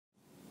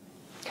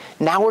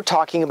Now we're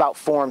talking about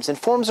forms, and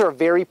forms are a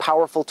very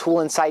powerful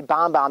tool inside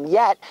BombBomb,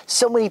 yet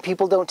so many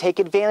people don't take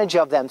advantage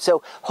of them.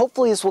 So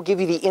hopefully this will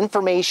give you the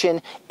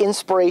information,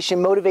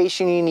 inspiration,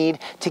 motivation you need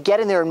to get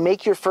in there and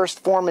make your first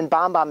form in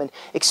BombBomb and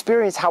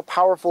experience how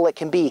powerful it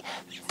can be.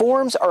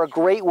 Forms are a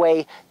great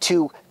way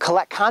to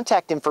collect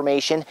contact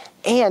information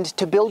and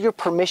to build your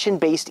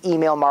permission-based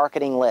email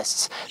marketing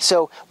lists.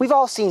 So we've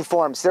all seen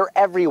forms. They're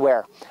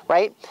everywhere,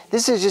 right?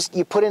 This is just,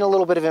 you put in a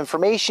little bit of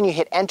information, you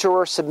hit enter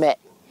or submit.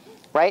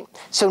 Right?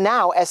 So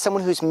now, as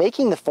someone who's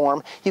making the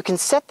form, you can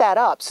set that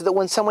up so that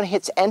when someone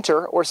hits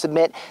enter or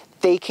submit,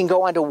 they can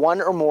go onto one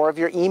or more of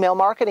your email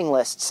marketing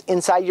lists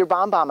inside your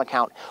BombBomb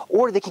account.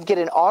 Or they can get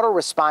an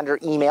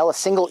autoresponder email, a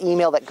single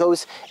email that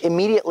goes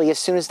immediately as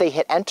soon as they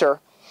hit enter.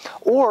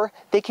 Or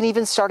they can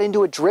even start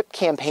into a drip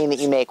campaign that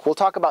you make. We'll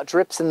talk about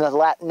drips in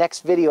the next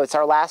video. It's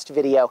our last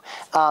video.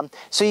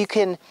 So you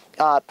can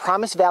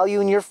promise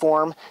value in your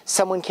form.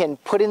 Someone can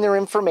put in their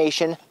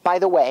information. By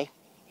the way,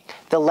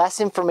 the less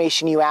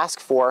information you ask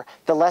for,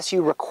 the less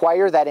you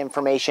require that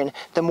information,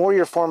 the more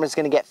your form is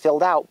going to get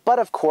filled out. But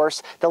of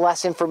course, the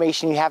less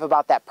information you have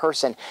about that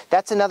person.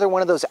 That's another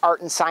one of those art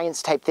and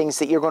science type things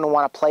that you're going to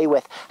want to play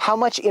with. How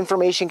much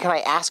information can I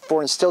ask for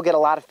and still get a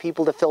lot of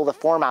people to fill the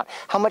form out?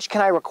 How much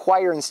can I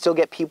require and still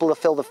get people to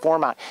fill the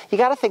form out? You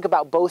got to think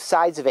about both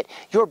sides of it.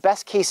 Your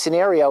best case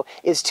scenario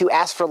is to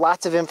ask for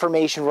lots of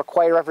information,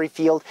 require every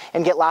field,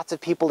 and get lots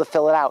of people to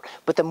fill it out.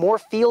 But the more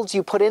fields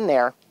you put in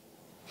there,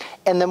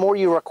 and the more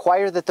you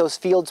require that those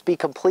fields be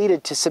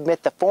completed to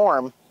submit the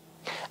form,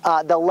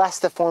 the less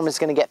the form is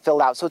going to get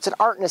filled out. So it's an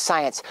art and a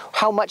science.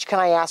 How much can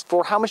I ask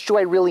for? How much do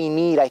I really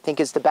need, I think,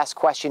 is the best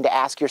question to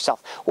ask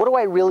yourself. What do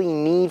I really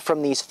need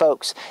from these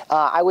folks?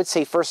 I would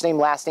say first name,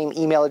 last name,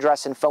 email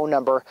address, and phone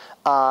number.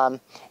 And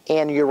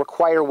you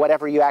require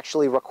whatever you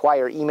actually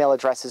require. Email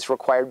address is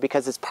required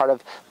because it's part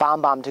of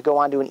BombBomb to go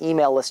onto an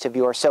email list of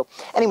yours. So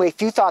anyway, a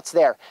few thoughts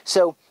there.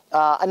 So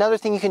another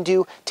thing you can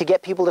do to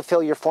get people to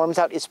fill your forms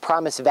out is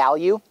promise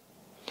value.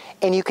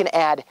 And you can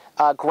add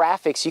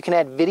graphics, you can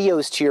add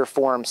videos to your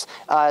forms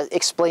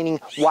explaining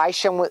why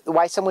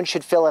someone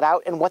should fill it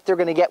out and what they're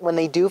going to get when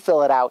they do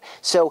fill it out.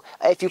 So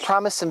if you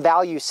promise some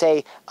value,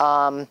 say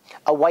a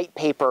white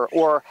paper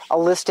or a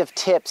list of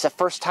tips, a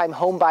first-time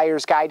home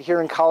buyer's guide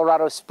here in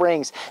Colorado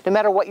Springs, no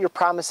matter what your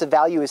promise of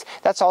value is,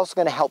 that's also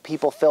going to help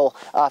people fill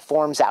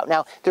forms out.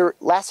 Now,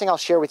 last thing I'll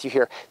share with you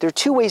here, there are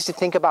two ways to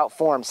think about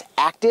forms,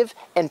 active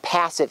and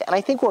passive. And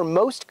I think we're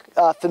most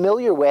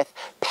familiar with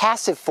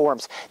passive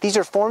forms. These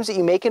are forms that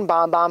you make in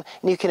BombBomb,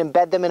 and you can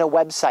embed them in a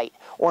website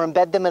or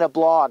embed them in a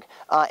blog,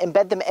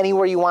 embed them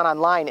anywhere you want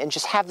online, and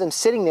just have them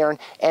sitting there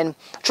and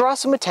draw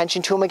some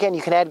attention to them. Again,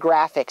 you can add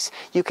graphics,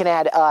 you can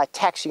add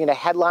text, you can add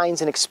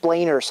headlines and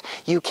explainers,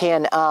 you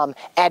can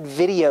add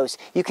videos,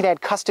 you can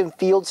add custom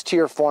fields to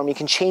your form, you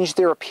can change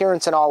their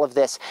appearance and all of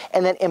this,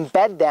 and then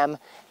embed them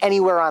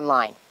anywhere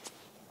online.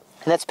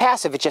 And that's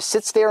passive. It just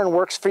sits there and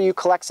works for you,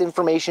 collects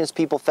information as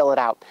people fill it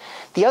out.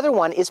 The other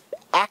one is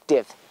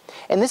active.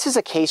 And this is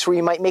a case where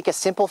you might make a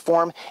simple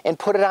form and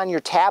put it on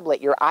your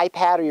tablet, your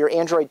iPad or your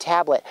Android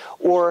tablet,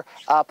 or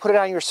put it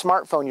on your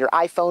smartphone, your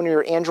iPhone or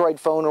your Android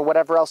phone or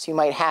whatever else you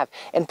might have,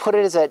 and put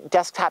it as a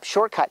desktop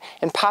shortcut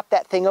and pop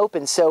that thing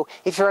open. So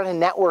if you're at a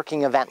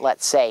networking event,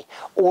 let's say,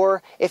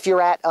 or if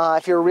you're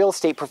a real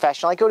estate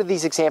professional, I go to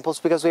these examples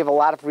because we have a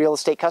lot of real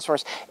estate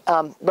customers,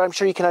 but I'm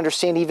sure you can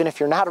understand even if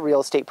you're not a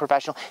real estate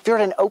professional. If you're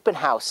at an open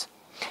house,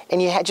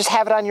 and you just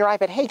have it on your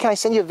iPad. Hey, can I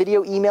send you a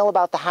video email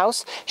about the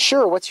house?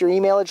 Sure, what's your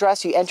email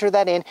address? You enter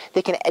that in.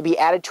 They can be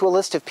added to a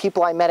list of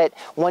people I met at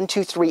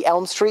 123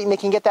 Elm Street, and they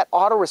can get that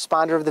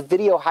autoresponder of the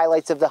video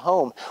highlights of the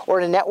home.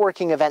 Or at a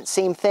networking event,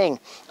 same thing.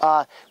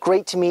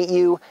 Great to meet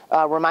you.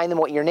 Remind them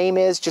what your name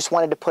is. Just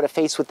wanted to put a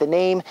face with the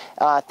name.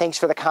 Thanks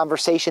for the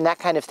conversation, that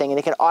kind of thing. And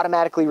they can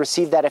automatically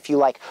receive that if you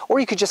like. Or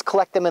you could just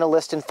collect them in a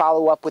list and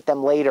follow up with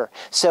them later.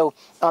 So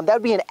that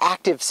would be an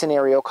active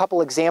scenario. A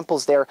couple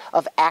examples there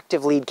of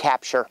active lead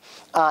capture.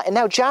 And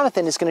now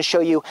Jonathan is going to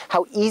show you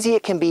how easy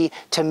it can be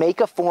to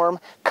make a form,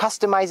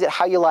 customize it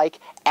how you like,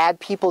 add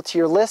people to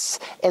your lists,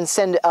 and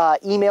send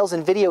emails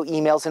and video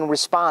emails in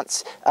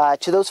response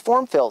to those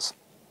form fills.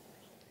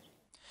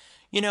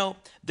 You know,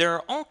 there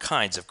are all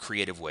kinds of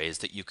creative ways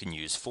that you can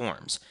use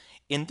forms.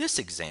 In this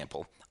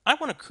example, I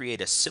want to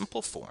create a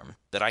simple form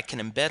that I can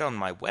embed on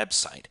my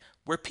website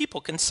where people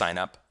can sign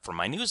up for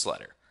my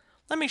newsletter.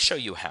 Let me show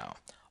you how.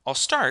 I'll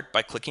start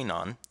by clicking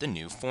on the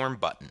New Form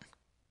button.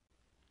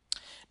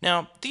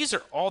 Now, these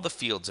are all the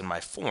fields in my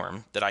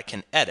form that I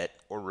can edit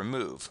or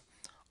remove.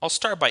 I'll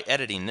start by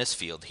editing this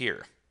field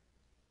here.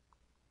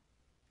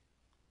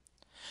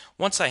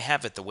 Once I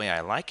have it the way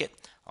I like it,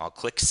 I'll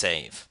click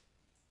Save.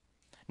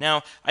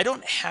 Now, I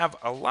don't have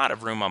a lot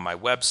of room on my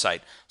website,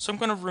 so I'm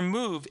going to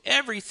remove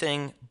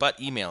everything but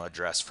email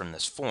address from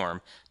this form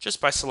just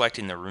by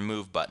selecting the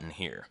Remove button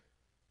here.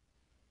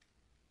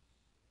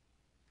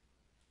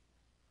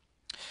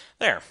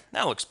 There,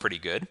 that looks pretty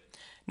good.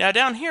 Now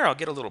down here I'll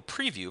get a little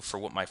preview for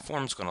what my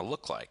form's going to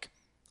look like.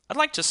 I'd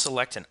like to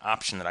select an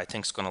option that I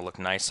think is going to look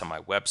nice on my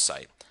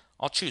website.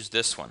 I'll choose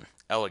this one,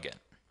 Elegant.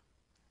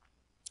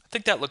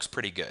 think that looks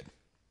pretty good.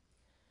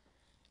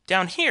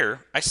 Down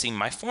here, I see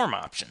my form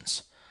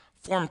options.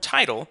 Form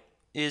title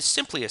is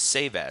simply a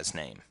save as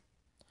name.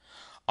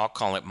 I'll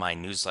call it my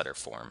newsletter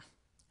form.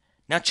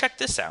 Now check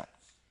this out.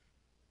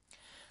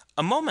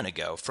 A moment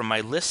ago, from my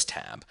List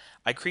tab,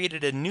 I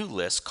created a new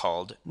list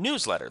called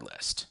Newsletter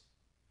List.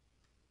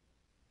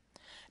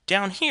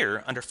 Down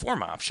here, under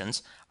Form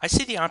Options, I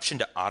see the option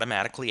to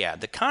automatically add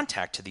the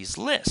contact to these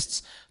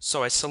lists,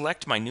 so I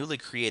select my newly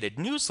created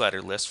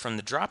newsletter list from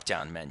the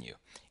drop-down menu,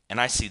 and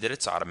I see that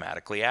it's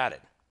automatically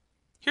added.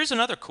 Here's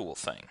another cool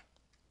thing.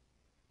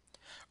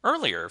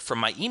 Earlier, from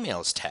my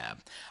Emails tab,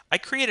 I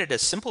created a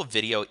simple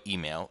video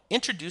email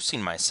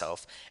introducing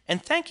myself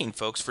and thanking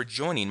folks for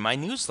joining my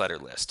newsletter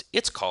list.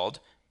 It's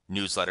called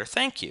Newsletter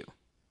Thank You.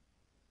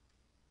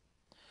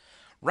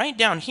 Right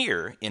down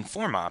here in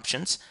Form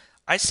Options,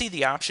 I see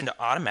the option to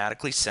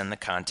automatically send the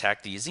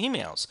contact these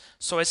emails,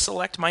 so I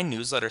select my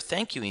Newsletter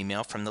Thank You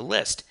email from the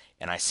list,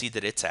 and I see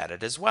that it's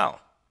added as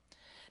well.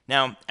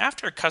 Now,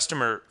 after a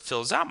customer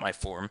fills out my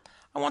form,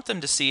 I want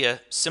them to see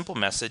a simple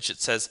message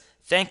that says,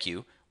 "Thank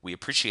you, we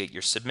appreciate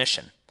your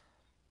submission."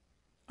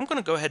 I'm going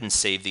to go ahead and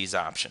save these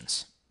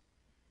options.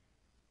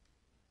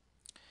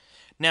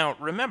 Now,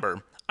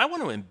 remember, I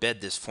want to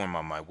embed this form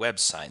on my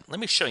website. Let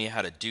me show you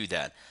how to do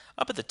that.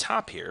 Up at the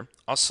top here,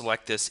 I'll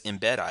select this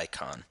embed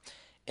icon.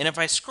 And if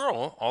I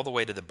scroll all the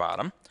way to the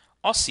bottom,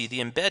 I'll see the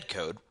embed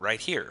code right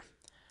here.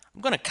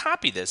 I'm going to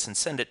copy this and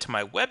send it to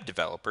my web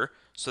developer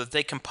so that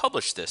they can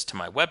publish this to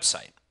my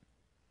website.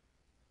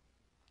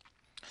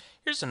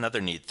 Here's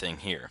another neat thing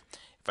here.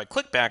 If I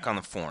click back on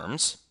the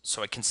forms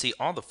so I can see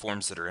all the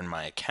forms that are in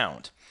my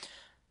account,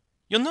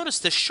 you'll notice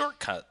this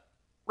shortcut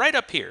right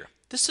up here.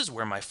 This is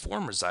where my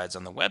form resides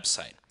on the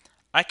website.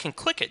 I can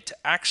click it to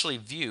actually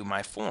view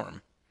my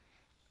form.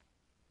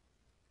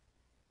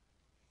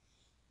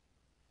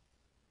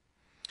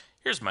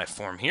 Here's my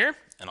form here,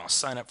 and I'll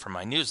sign up for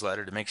my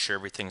newsletter to make sure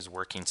everything's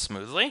working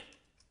smoothly.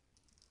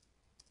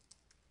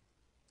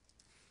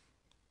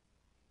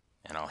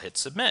 And I'll hit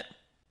submit.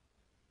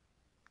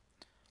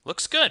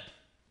 Looks good.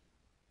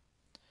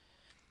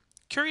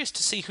 Curious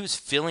to see who's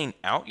filling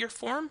out your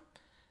form?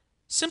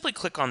 Simply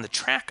click on the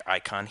track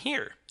icon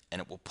here,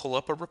 and it will pull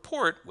up a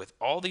report with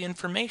all the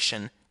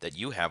information that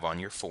you have on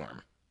your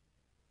form.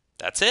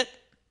 That's it.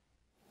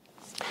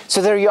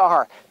 So there you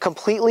are,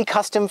 completely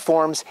custom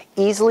forms,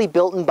 easily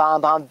built in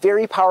BombBomb,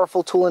 very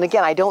powerful tool. And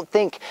again, I don't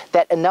think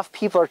that enough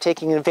people are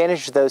taking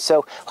advantage of those,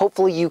 so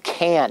hopefully you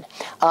can.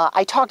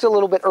 I talked a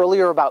little bit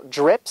earlier about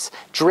drips,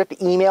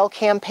 drip email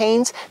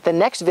campaigns. The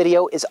next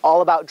video is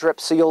all about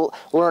drips, so you'll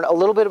learn a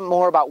little bit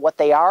more about what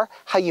they are,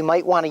 how you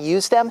might want to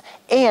use them,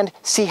 and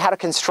see how to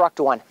construct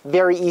one.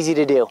 Very easy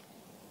to do.